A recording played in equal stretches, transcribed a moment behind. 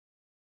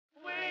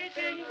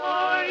waiting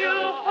for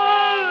you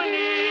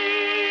wholly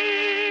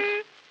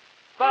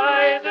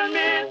by the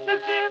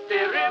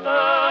Mississippi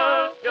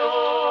River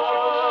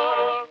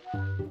shore.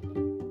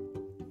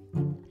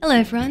 Hello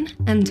everyone,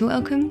 and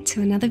welcome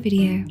to another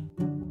video.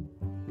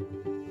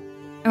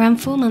 Around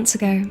 4 months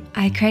ago,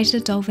 I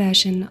created a doll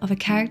version of a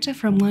character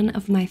from one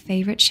of my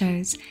favourite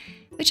shows,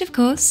 which of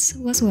course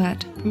was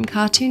WIRT from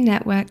Cartoon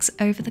Network's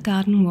Over the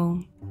Garden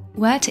Wall.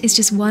 WIRT is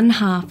just one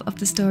half of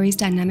the story's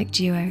dynamic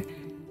duo,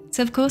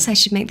 so of course I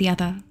should make the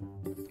other.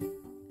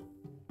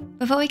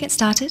 Before we get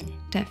started,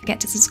 don't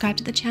forget to subscribe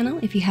to the channel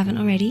if you haven't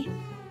already,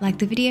 like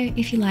the video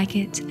if you like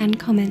it, and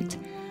comment.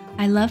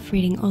 I love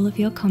reading all of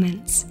your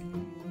comments.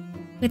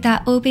 With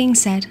that all being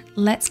said,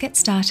 let's get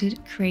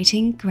started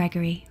creating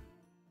Gregory.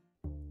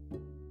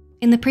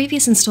 In the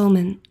previous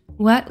installment,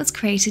 WIRT was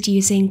created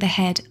using the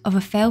head of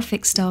a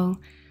fail-fix doll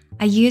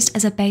I used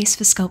as a base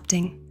for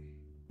sculpting,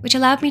 which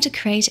allowed me to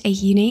create a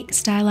unique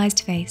stylized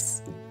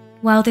face.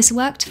 While this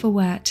worked for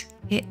WIRT,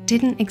 it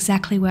didn't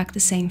exactly work the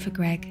same for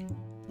Greg.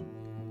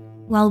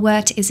 While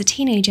WIRT is a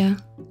teenager,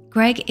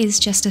 Greg is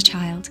just a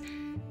child,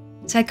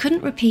 so I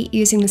couldn't repeat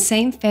using the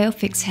same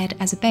fail-fix head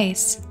as a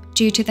base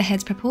due to the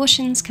head's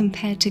proportions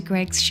compared to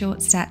Greg's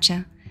short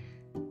stature.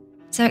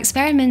 So I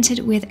experimented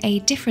with a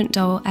different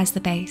doll as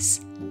the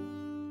base,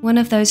 one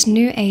of those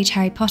new age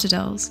Harry Potter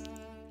dolls.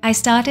 I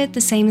started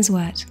the same as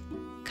WIRT,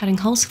 cutting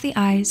holes for the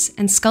eyes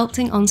and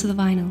sculpting onto the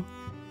vinyl.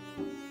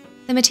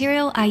 The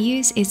material I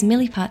use is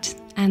milliput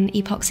and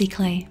epoxy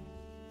clay.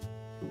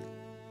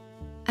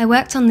 I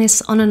worked on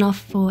this on and off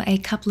for a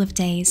couple of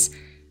days,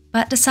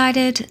 but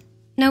decided,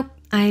 nope,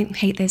 I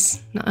hate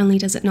this. Not only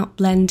does it not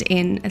blend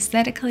in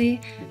aesthetically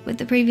with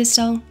the previous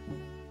doll,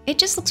 it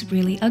just looks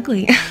really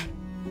ugly.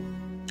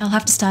 I'll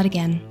have to start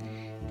again,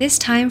 this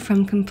time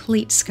from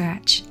complete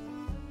scratch.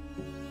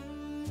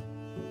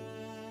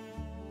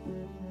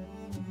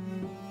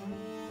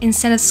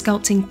 Instead of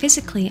sculpting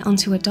physically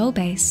onto a doll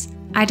base,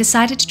 I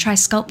decided to try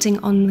sculpting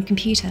on the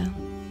computer.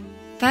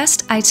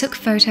 First, I took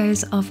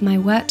photos of my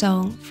WIRT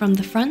doll from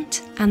the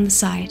front and the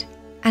side,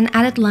 and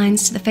added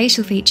lines to the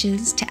facial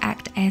features to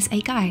act as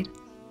a guide.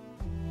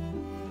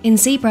 In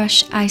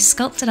Zbrush, I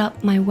sculpted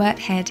up my WIRT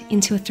head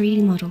into a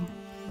 3D model,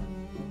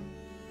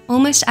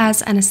 almost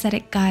as an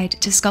aesthetic guide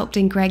to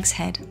sculpting Greg's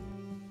head.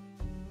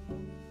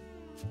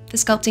 For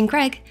sculpting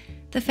Greg,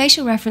 the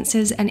facial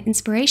references and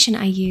inspiration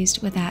I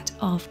used were that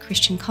of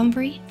Christian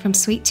Convery from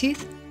Sweet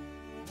Tooth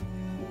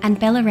and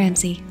Bella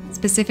Ramsey,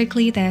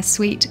 specifically their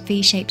sweet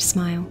V-shaped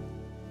smile,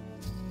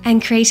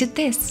 and created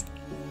this.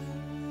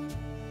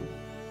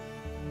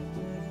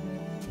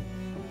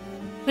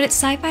 Put it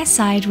side by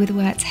side with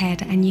WIRT's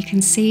head and you can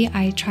see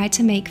I tried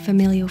to make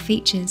familial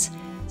features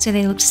so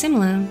they looked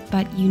similar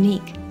but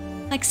unique,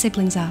 like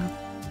siblings are.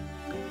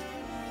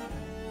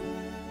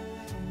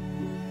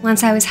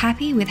 Once I was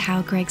happy with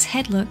how Greg's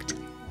head looked,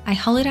 I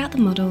hollowed out the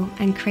model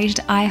and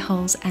created eye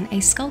holes and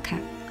a skull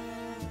cap.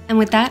 And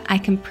with that, I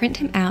can print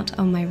him out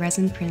on my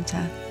resin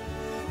printer.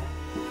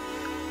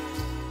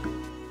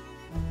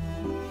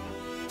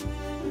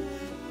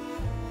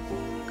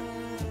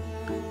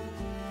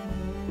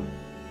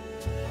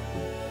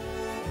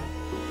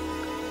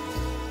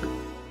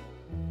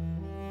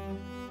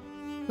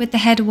 With the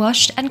head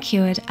washed and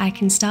cured, I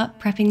can start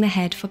prepping the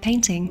head for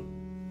painting.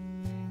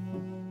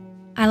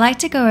 I like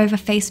to go over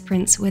face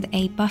prints with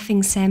a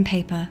buffing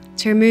sandpaper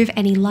to remove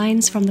any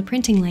lines from the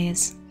printing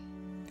layers.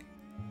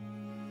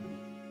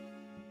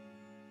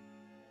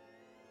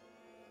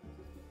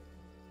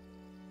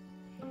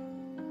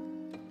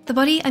 The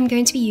body I'm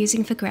going to be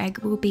using for Greg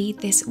will be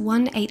this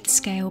 1/8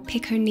 scale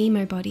Pico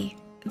Nemo body,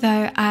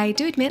 though I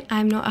do admit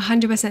I'm not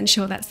 100%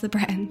 sure that's the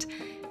brand.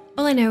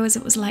 All I know is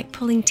it was like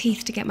pulling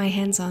teeth to get my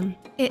hands on.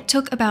 It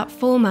took about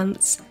 4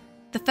 months.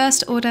 The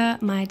first order,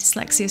 my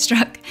dyslexia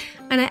struck,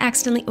 and I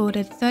accidentally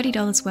ordered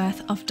 $30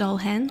 worth of doll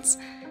hands.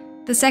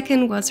 The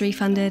second was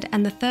refunded,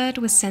 and the third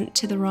was sent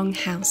to the wrong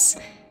house.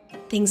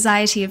 The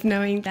anxiety of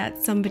knowing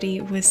that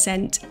somebody was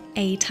sent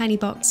a tiny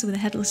box with a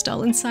headless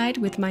doll inside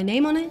with my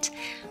name on it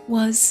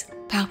was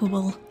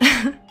palpable.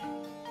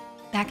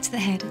 Back to the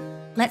head.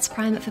 Let's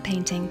prime it for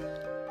painting.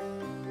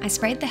 I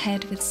sprayed the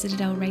head with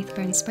Citadel Wraith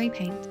Bone spray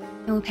paint,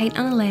 and will paint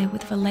on a layer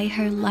with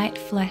Vallejo Light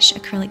Flesh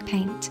acrylic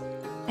paint.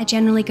 I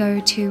generally go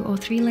 2 or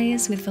 3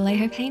 layers with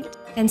Vallejo paint,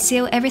 then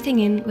seal everything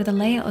in with a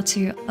layer or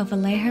 2 of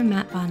Vallejo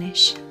Matte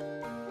Varnish.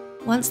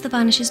 Once the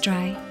varnish is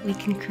dry, we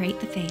can create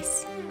the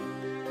face.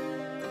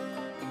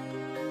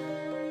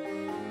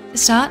 To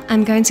start,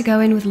 I'm going to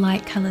go in with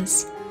light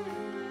colours.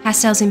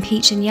 Pastels in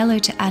peach and yellow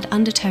to add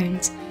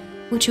undertones,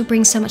 which will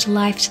bring so much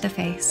life to the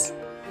face.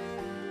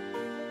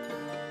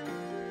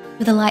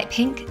 With a light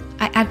pink,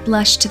 I add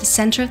blush to the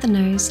centre of the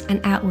nose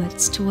and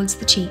outwards towards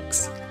the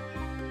cheeks.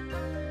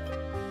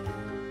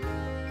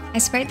 I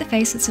sprayed the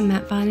face with some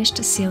matte varnish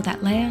to seal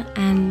that layer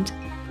and...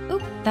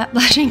 oh, that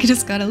blushing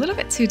just got a little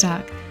bit too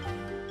dark.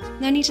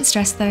 No need to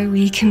stress though,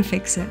 we can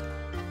fix it.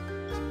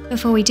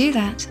 Before we do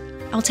that,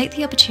 I'll take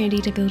the opportunity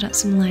to build up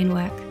some line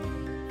work.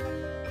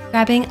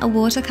 Grabbing a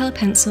watercolour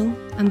pencil,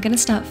 I'm going to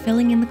start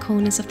filling in the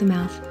corners of the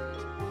mouth.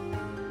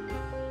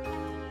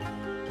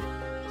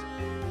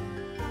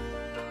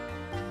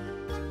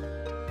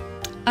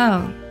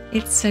 Oh,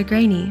 it's so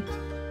grainy.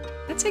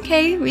 That's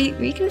okay,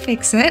 we can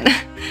fix it.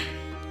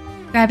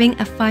 Grabbing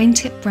a fine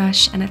tip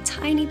brush and a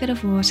tiny bit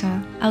of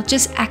water, I'll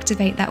just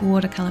activate that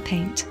watercolor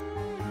paint.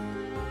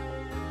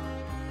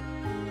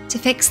 To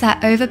fix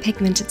that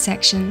over-pigmented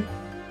section,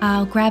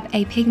 I'll grab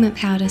a pigment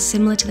powder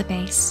similar to the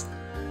base.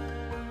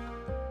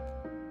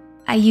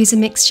 I use a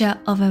mixture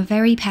of a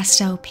very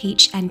pastel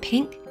peach and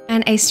pink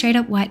and a straight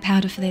up white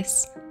powder for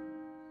this.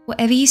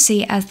 Whatever you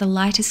see as the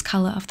lightest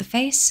colour of the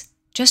face,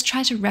 just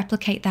try to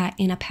replicate that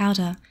in a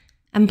powder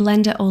and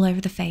blend it all over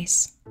the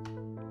face.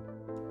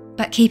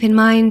 But keep in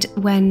mind,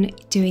 when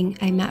doing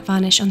a matte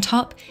varnish on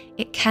top,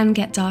 it can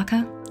get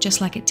darker,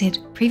 just like it did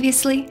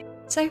previously,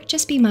 so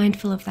just be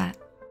mindful of that.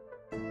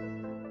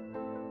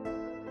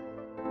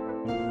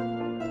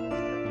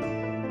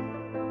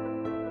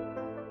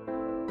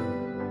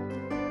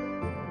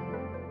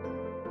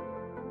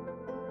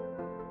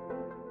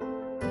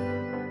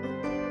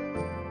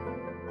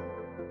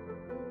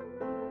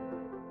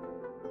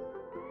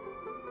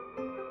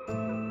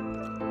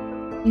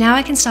 Now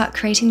I can start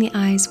creating the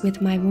eyes with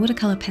my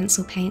watercolor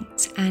pencil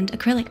paints and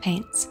acrylic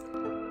paints.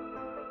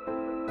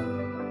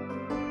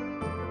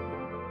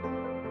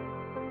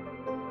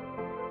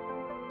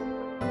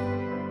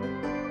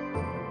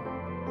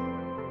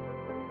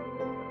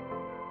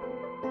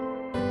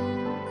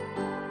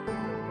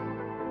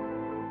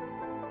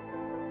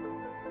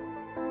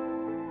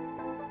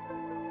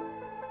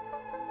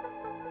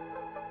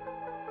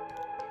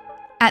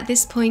 At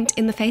this point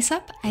in the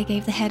face-up, I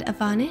gave the head a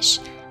varnish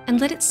and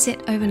let it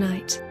sit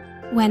overnight.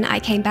 When I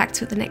came back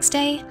to it the next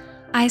day,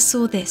 I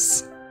saw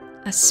this,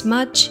 a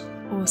smudge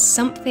or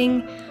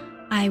something.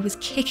 I was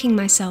kicking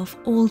myself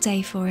all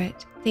day for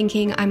it,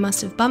 thinking I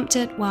must have bumped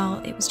it while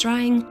it was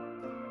drying,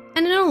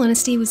 and in all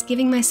honesty was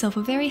giving myself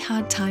a very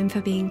hard time for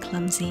being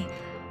clumsy.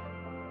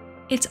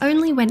 It's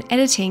only when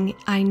editing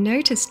I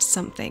noticed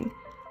something,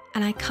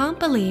 and I can't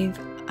believe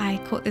I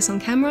caught this on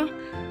camera.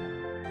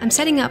 I'm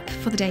setting up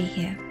for the day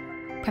here,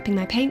 prepping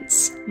my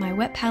paints, my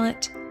wet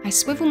palette. I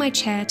swivel my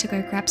chair to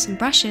go grab some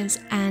brushes,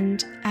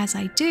 and as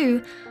I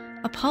do,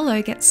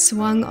 Apollo gets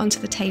swung onto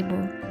the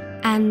table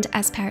and,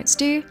 as parrots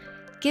do,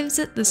 gives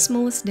it the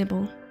smallest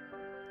nibble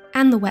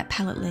and the wet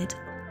palette lid,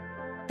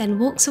 then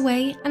walks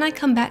away and I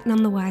come back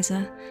none the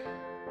wiser.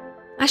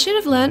 I should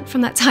have learnt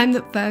from that time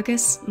that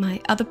Fergus, my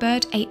other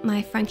bird, ate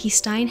my Frankie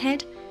Stein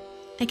head.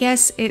 I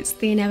guess it's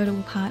the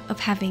inevitable part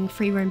of having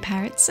free roam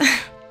parrots.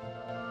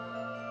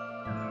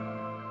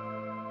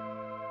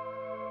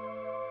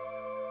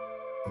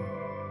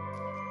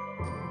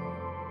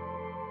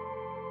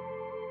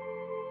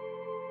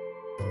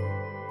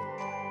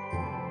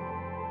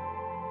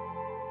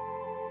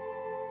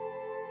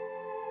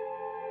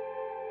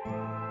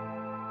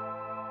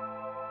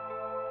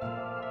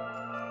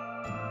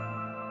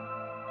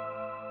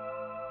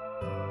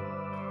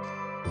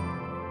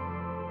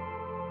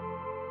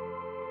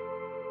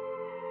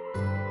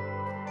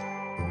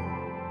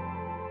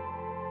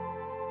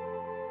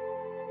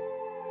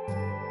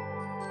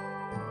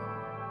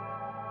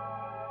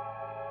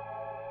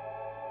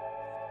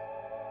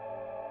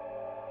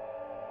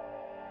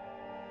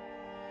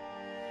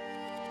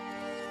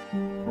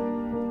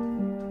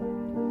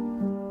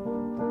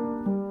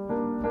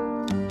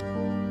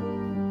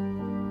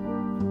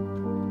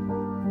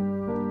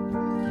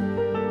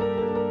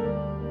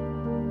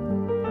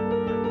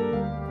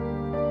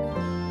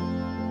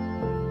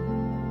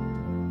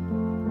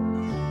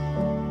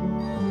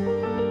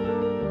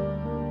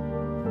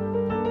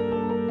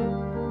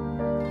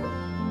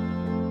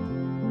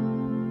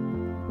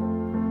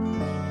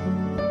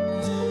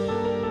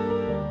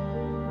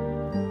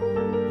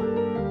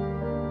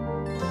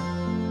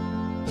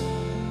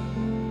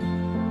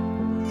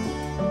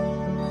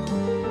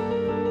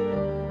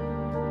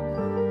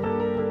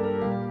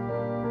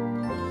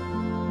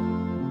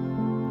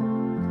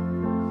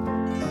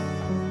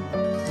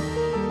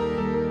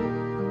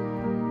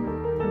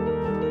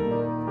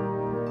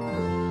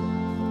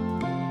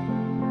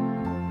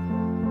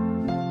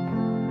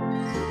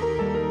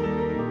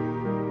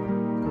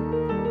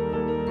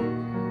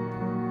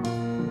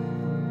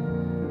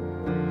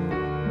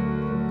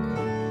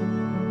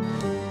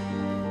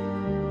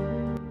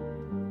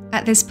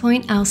 At this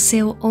point, I'll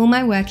seal all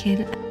my work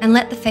in and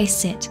let the face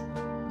sit.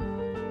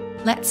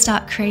 Let's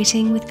start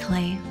creating with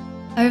clay.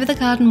 Over the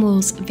Garden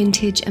Wall's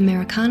vintage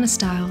Americana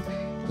style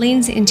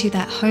leans into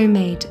that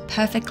homemade,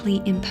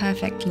 perfectly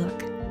imperfect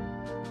look.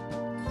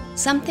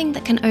 Something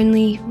that can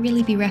only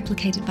really be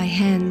replicated by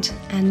hand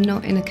and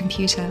not in a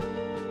computer.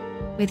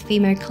 With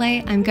Fimo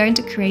clay, I'm going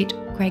to create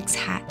Greg's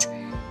hat,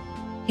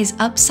 his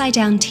upside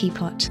down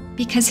teapot,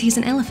 because he's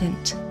an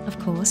elephant. Of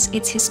course,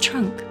 it's his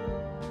trunk.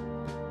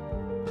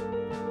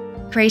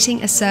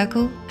 Creating a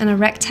circle and a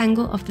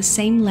rectangle of the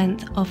same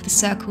length of the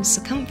circle's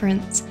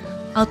circumference,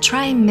 I'll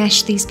try and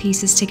mesh these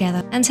pieces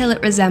together until it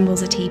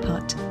resembles a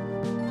teapot.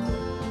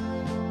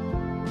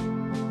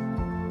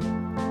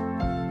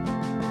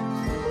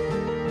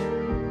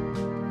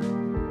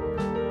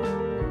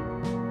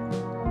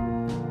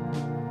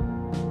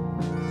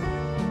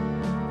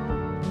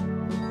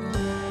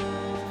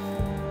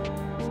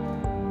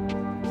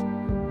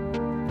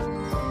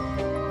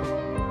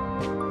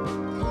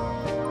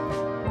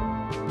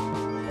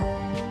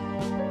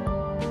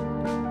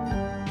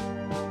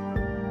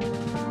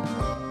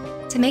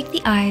 To make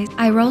the eyes,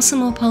 I roll some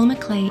more polymer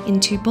clay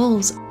into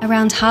balls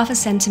around 1/2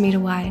 centimeter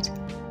wide,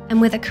 and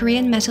with a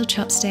Korean metal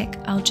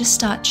chopstick, I'll just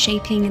start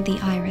shaping the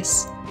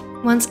iris.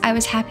 Once I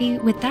was happy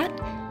with that,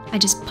 I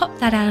just pop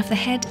that out of the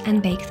head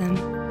and bake them.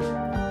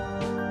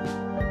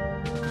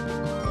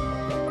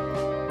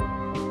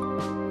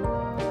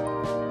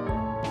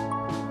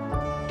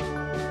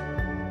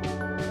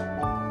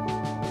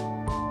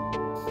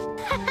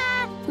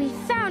 We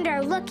found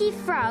our lucky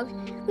frog.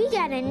 We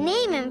gotta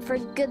name him for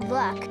good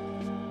luck.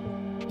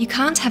 You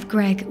can't have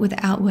Greg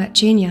without WIRT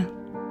Jr.,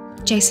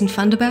 Jason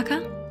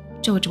Funderburker,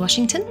 George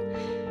Washington,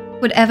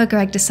 whatever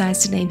Greg decides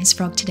to name his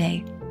frog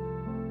today.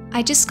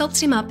 I just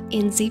sculpted him up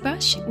in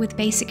Zbrush with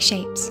basic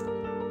shapes,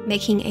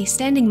 making a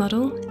standing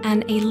model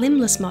and a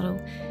limbless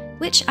model,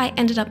 which I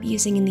ended up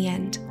using in the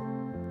end.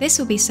 This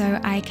will be so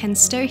I can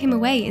stow him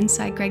away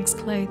inside Greg's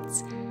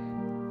clothes.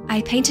 I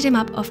painted him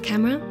up off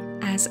camera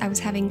as I was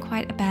having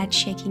quite a bad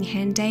shaking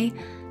hand day,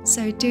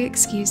 so do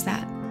excuse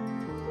that.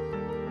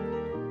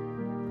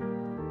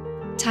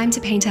 Time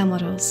to paint our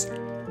models.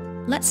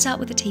 Let's start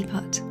with the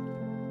teapot.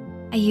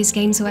 I used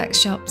Games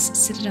Workshop's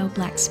Citadel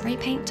black spray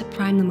paint to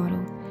prime the model.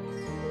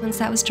 Once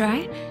that was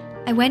dry,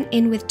 I went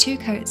in with 2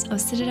 coats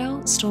of Citadel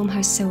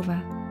Stormhost silver.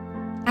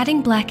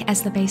 Adding black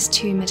as the base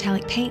to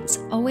metallic paints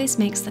always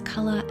makes the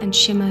colour and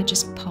shimmer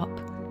just pop.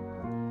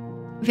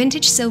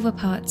 Vintage silver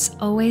pots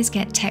always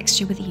get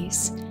texture with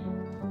use.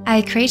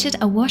 I created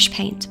a wash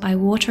paint by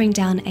watering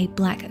down a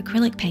black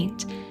acrylic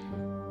paint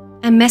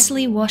and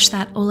messily washed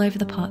that all over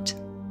the pot.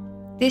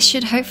 This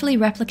should hopefully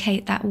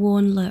replicate that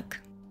worn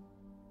look.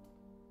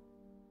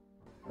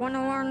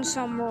 Wanna learn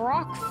some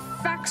rock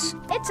facts?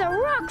 It's a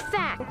rock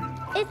fact!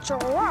 It's a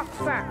rock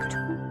fact!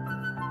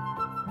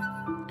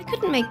 I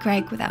couldn't make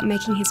Greg without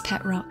making his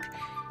pet rock.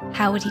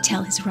 How would he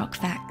tell his rock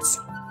facts?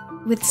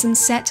 With some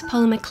set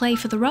polymer clay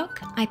for the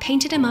rock, I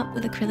painted him up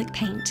with acrylic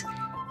paint.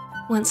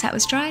 Once that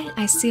was dry,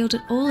 I sealed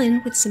it all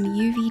in with some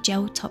UV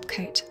gel top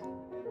coat.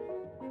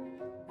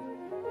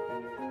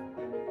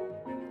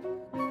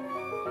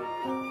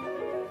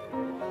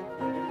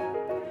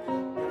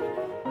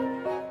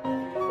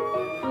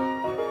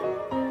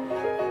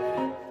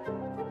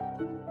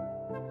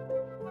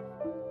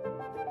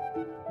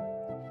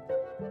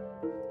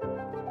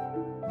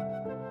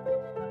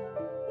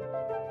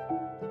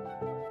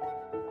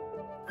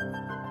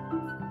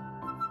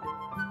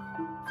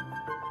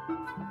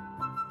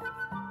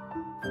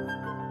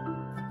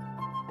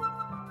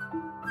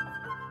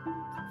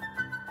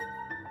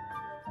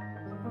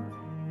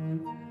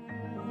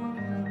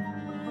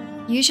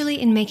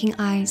 Usually in making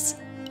eyes,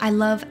 I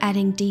love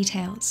adding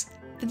details.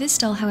 For this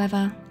doll,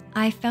 however,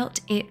 I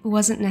felt it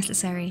wasn't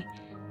necessary.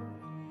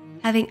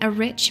 Having a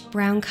rich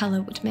brown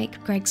colour would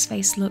make Greg's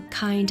face look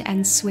kind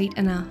and sweet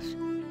enough.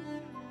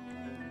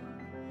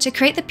 To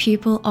create the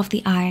pupil of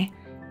the eye,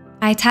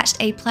 I attached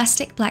a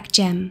plastic black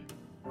gem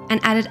and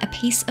added a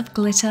piece of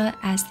glitter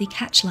as the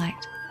catch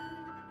light.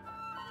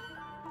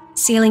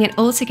 Sealing it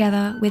all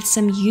together with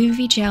some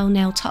UV gel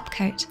nail top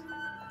coat,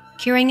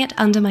 curing it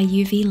under my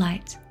UV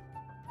light.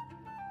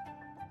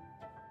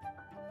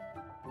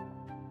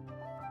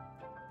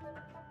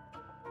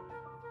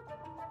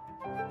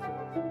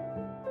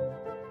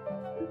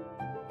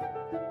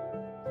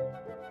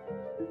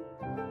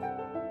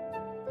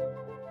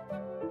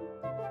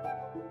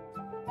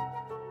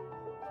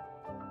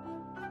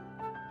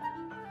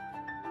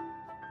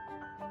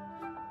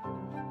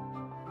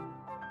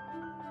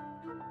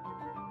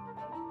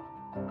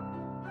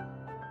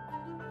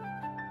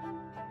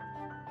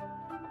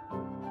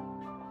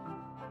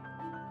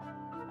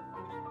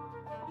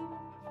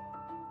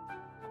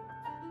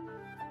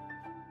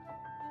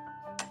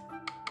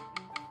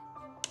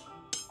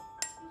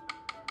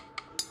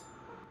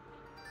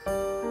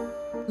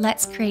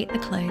 Let's create the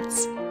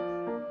clothes.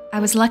 I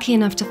was lucky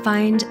enough to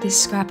find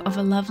this scrap of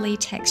a lovely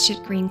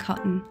textured green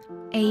cotton.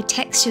 A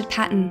textured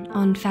pattern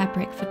on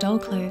fabric for doll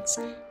clothes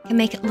can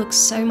make it look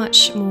so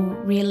much more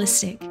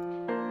realistic.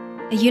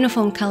 A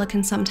uniform colour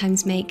can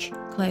sometimes make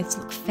clothes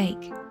look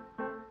fake.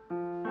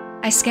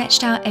 I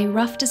sketched out a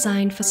rough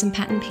design for some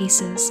pattern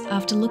pieces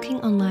after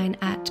looking online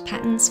at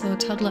patterns for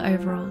toddler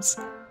overalls.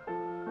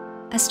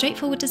 A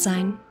straightforward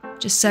design,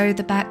 just sew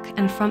the back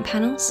and front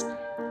panels,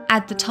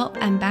 add the top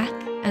and back,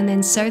 and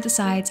then sew the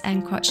sides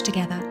and crotch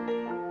together.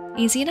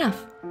 Easy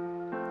enough.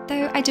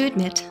 Though I do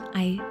admit,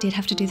 I did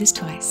have to do this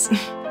twice.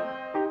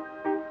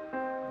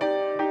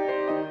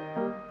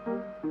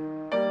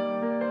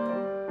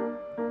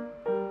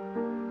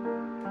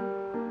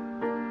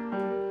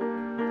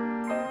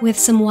 With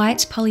some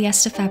white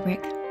polyester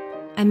fabric,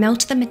 I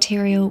melted the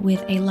material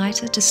with a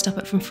lighter to stop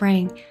it from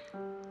fraying,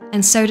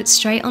 and sewed it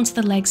straight onto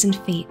the legs and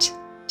feet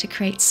to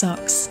create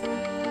socks.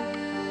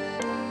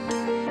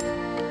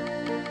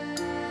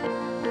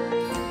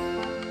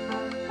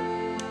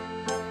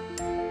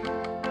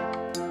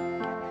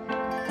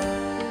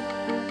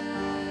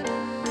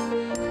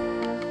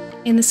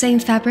 In the same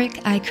fabric,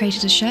 I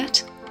created a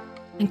shirt,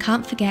 and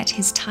can't forget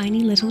his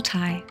tiny little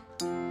tie.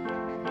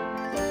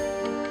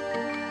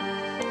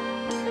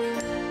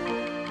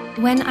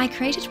 When I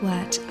created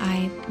WIRT,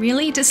 I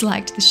really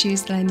disliked the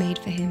shoes that I made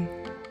for him.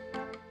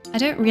 I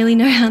don't really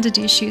know how to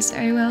do shoes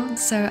very well,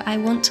 so I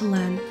want to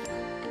learn.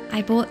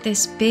 I bought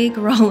this big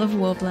roll of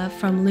Warbler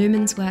from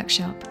Lumen's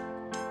workshop.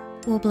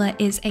 Warbler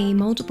is a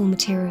moldable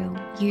material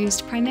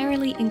used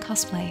primarily in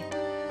cosplay,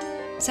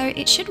 so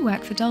it should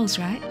work for dolls,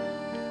 right?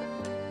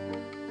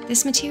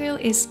 This material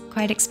is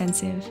quite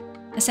expensive.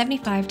 A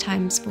 75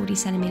 x 40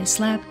 cm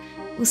slab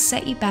will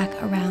set you back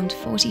around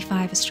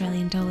 45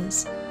 Australian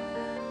dollars.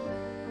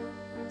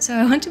 So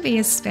I want to be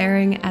as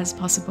sparing as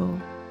possible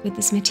with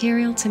this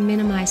material to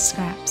minimise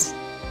scraps.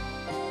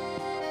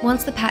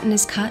 Once the pattern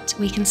is cut,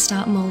 we can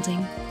start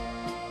moulding.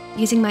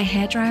 Using my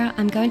hairdryer,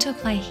 I'm going to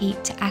apply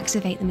heat to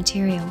activate the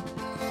material.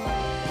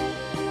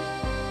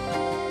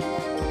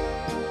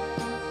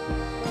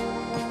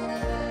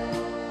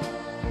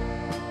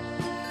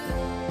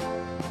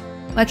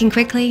 Working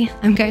quickly,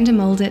 I'm going to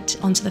mould it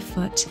onto the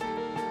foot.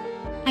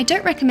 I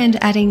don't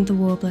recommend adding the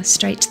Warbler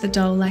straight to the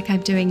doll like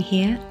I'm doing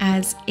here,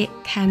 as it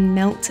can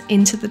melt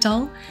into the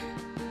doll.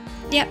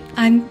 Yep,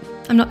 I'm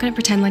not going to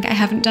pretend like I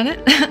haven't done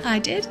it, I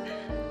did.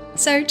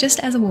 So just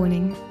as a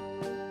warning.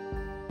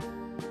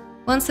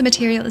 Once the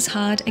material is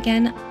hard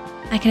again,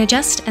 I can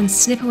adjust and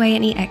snip away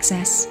any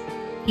excess,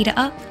 heat it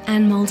up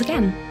and mould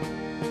again.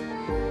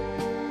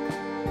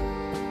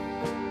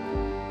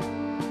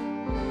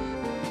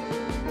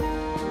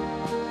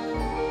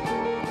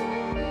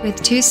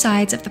 With two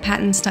sides of the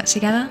pattern stuck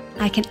together,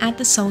 I can add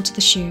the sole to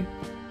the shoe.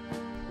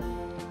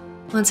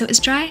 Once it was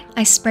dry,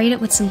 I sprayed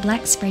it with some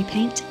black spray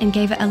paint and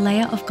gave it a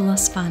layer of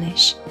gloss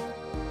varnish.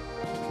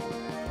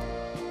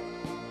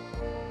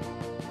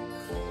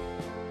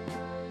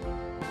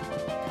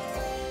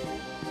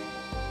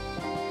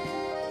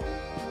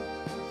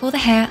 For the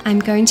hair, I'm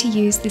going to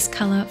use this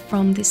colour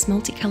from this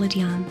multicoloured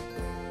yarn.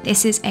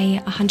 This is a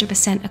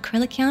 100%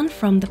 acrylic yarn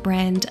from the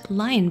brand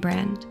Lion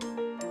brand.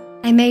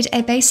 I made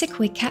a basic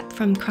wig cap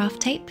from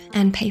craft tape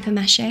and paper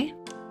mache.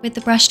 With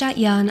the brushed out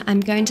yarn, I'm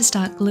going to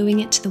start gluing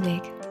it to the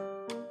wig.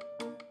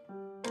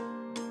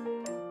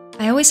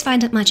 I always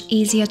find it much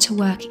easier to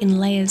work in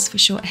layers for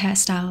short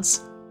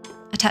hairstyles.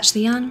 Attach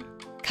the yarn,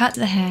 cut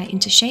the hair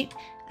into shape,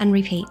 and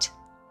repeat.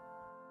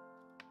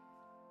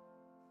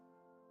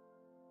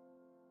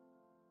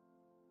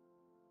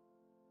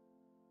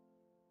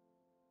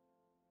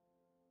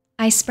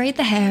 I sprayed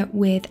the hair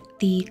with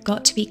the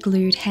Got to Be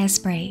Glued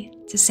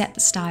hairspray to set the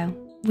style.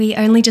 We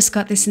only just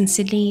got this in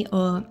Sydney,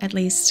 or at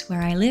least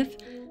where I live.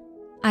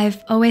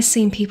 I've always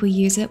seen people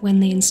use it when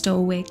they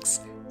install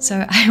wigs,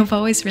 so I've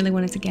always really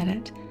wanted to get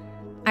it.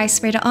 I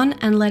sprayed it on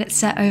and let it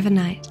set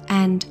overnight,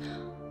 and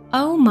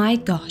oh my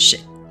gosh,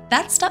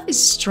 that stuff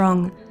is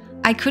strong.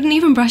 I couldn't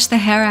even brush the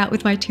hair out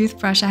with my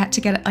toothbrush, I had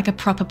to get it like a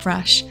proper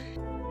brush.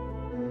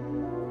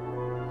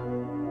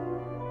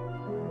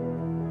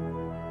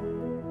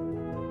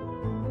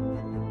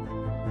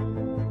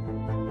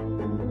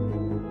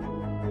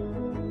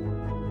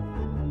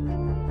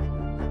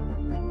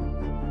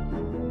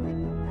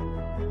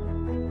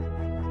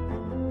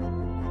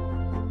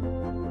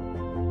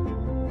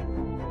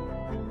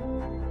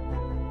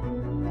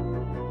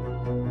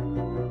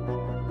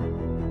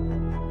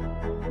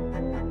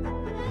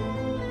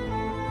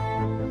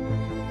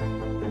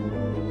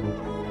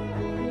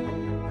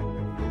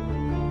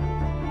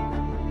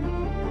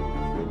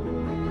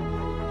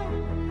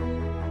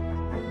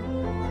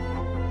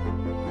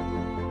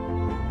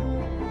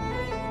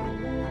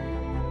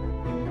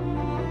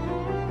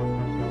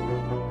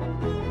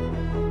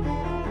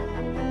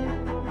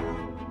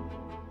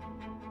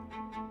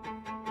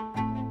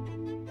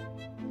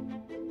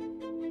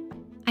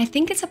 I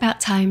think it's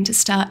about time to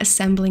start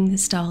assembling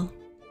this doll.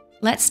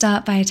 Let's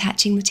start by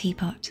attaching the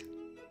teapot.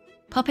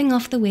 Popping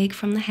off the wig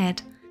from the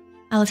head,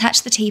 I'll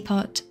attach the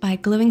teapot by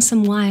gluing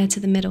some wire to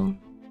the middle.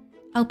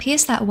 I'll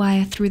pierce that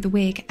wire through the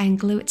wig and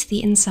glue it to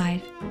the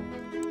inside.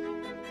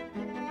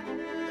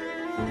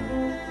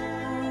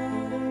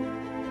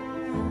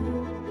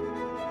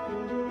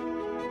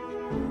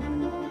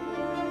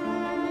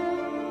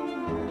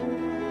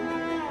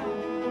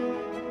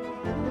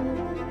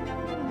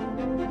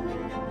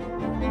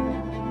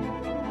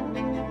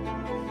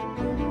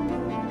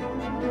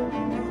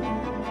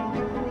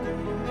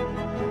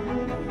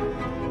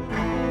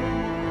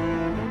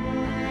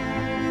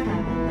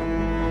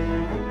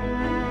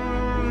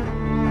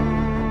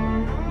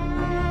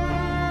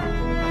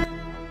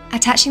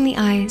 Attaching the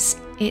eyes,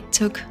 it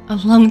took a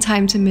long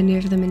time to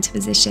maneuver them into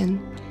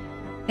position.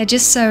 They're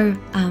just so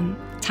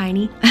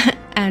tiny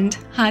and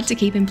hard to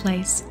keep in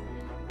place.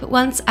 But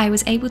once I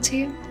was able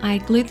to, I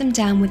glued them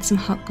down with some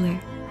hot glue.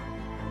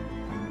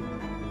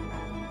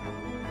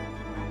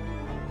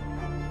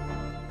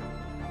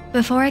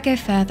 Before I go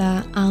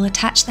further, I'll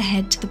attach the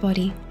head to the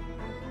body.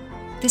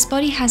 This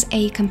body has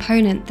a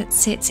component that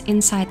sits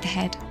inside the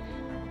head,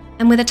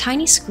 and with a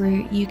tiny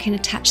screw you can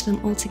attach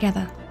them all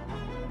together.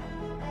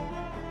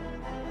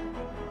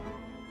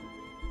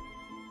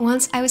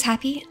 Once I was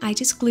happy, I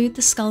just glued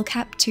the skull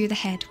cap to the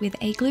head with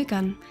a glue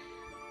gun.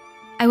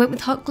 I went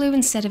with hot glue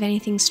instead of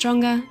anything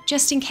stronger,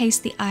 just in case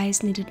the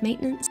eyes needed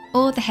maintenance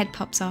or the head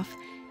pops off.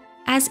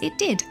 as it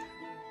did.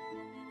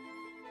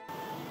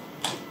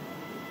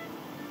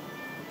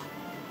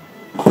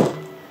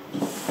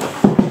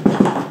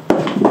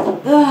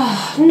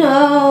 Oh,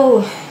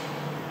 no!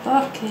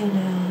 Fucking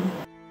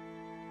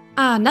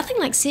hell. Nothing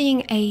like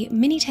seeing a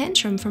mini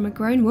tantrum from a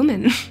grown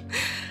woman.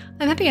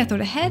 I'm happy I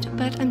thought ahead,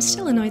 but I'm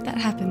still annoyed that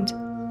happened.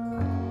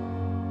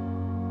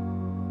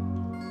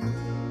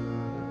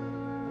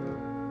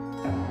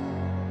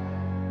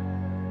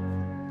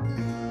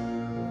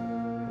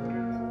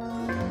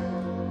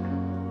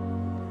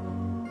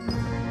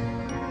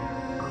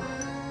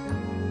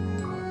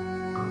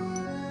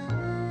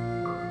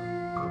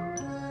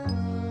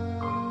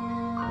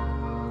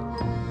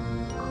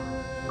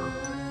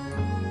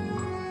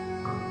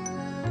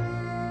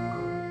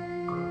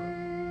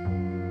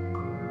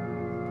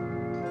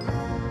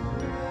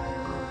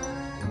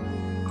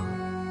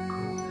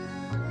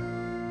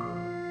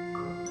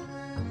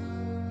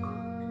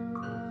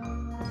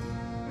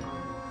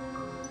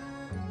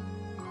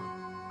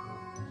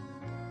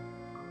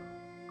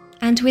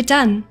 And we're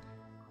done.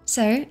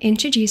 So,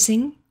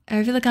 introducing,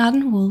 over the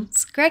garden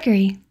walls,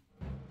 Gregory.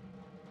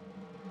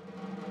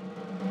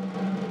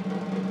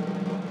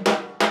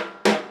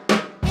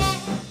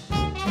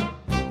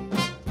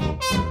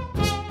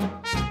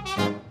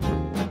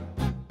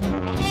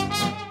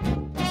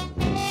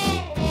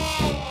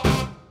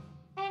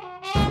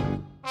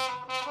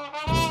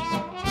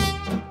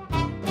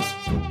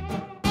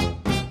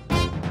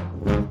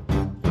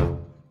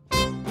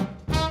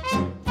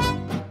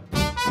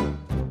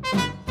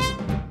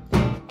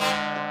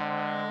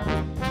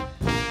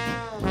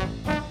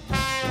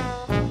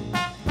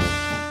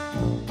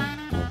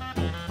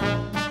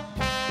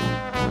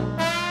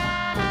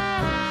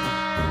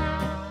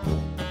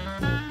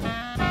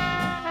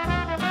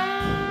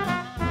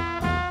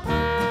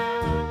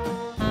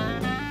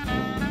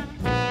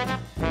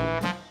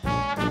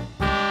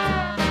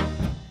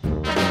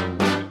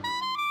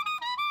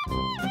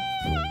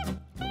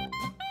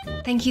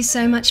 Thank you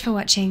so much for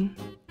watching.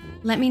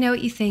 Let me know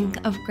what you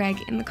think of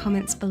Greg in the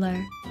comments below.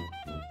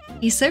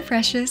 He's so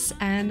precious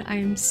and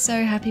I'm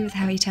so happy with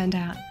how he turned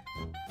out.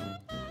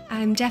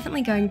 I'm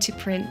definitely going to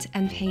print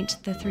and paint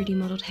the 3D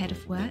modelled head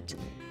of WIRT,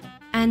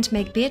 and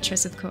make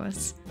Beatrice, of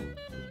course.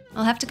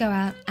 I'll have to go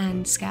out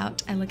and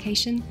scout a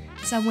location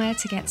somewhere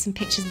to get some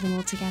pictures of them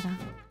all together.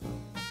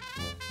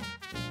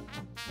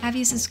 Have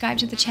you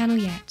subscribed to the channel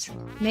yet?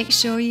 Make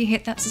sure you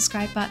hit that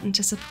subscribe button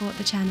to support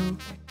the channel.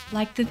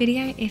 Like the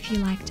video if you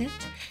liked it,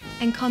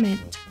 and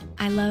comment.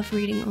 I love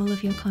reading all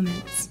of your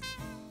comments.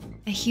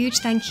 A huge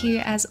thank you,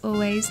 as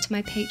always, to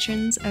my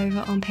patrons over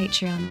on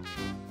Patreon.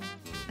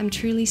 I'm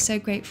truly so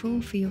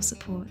grateful for your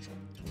support.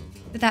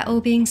 With that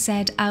all being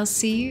said, I'll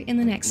see you in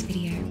the next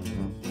video.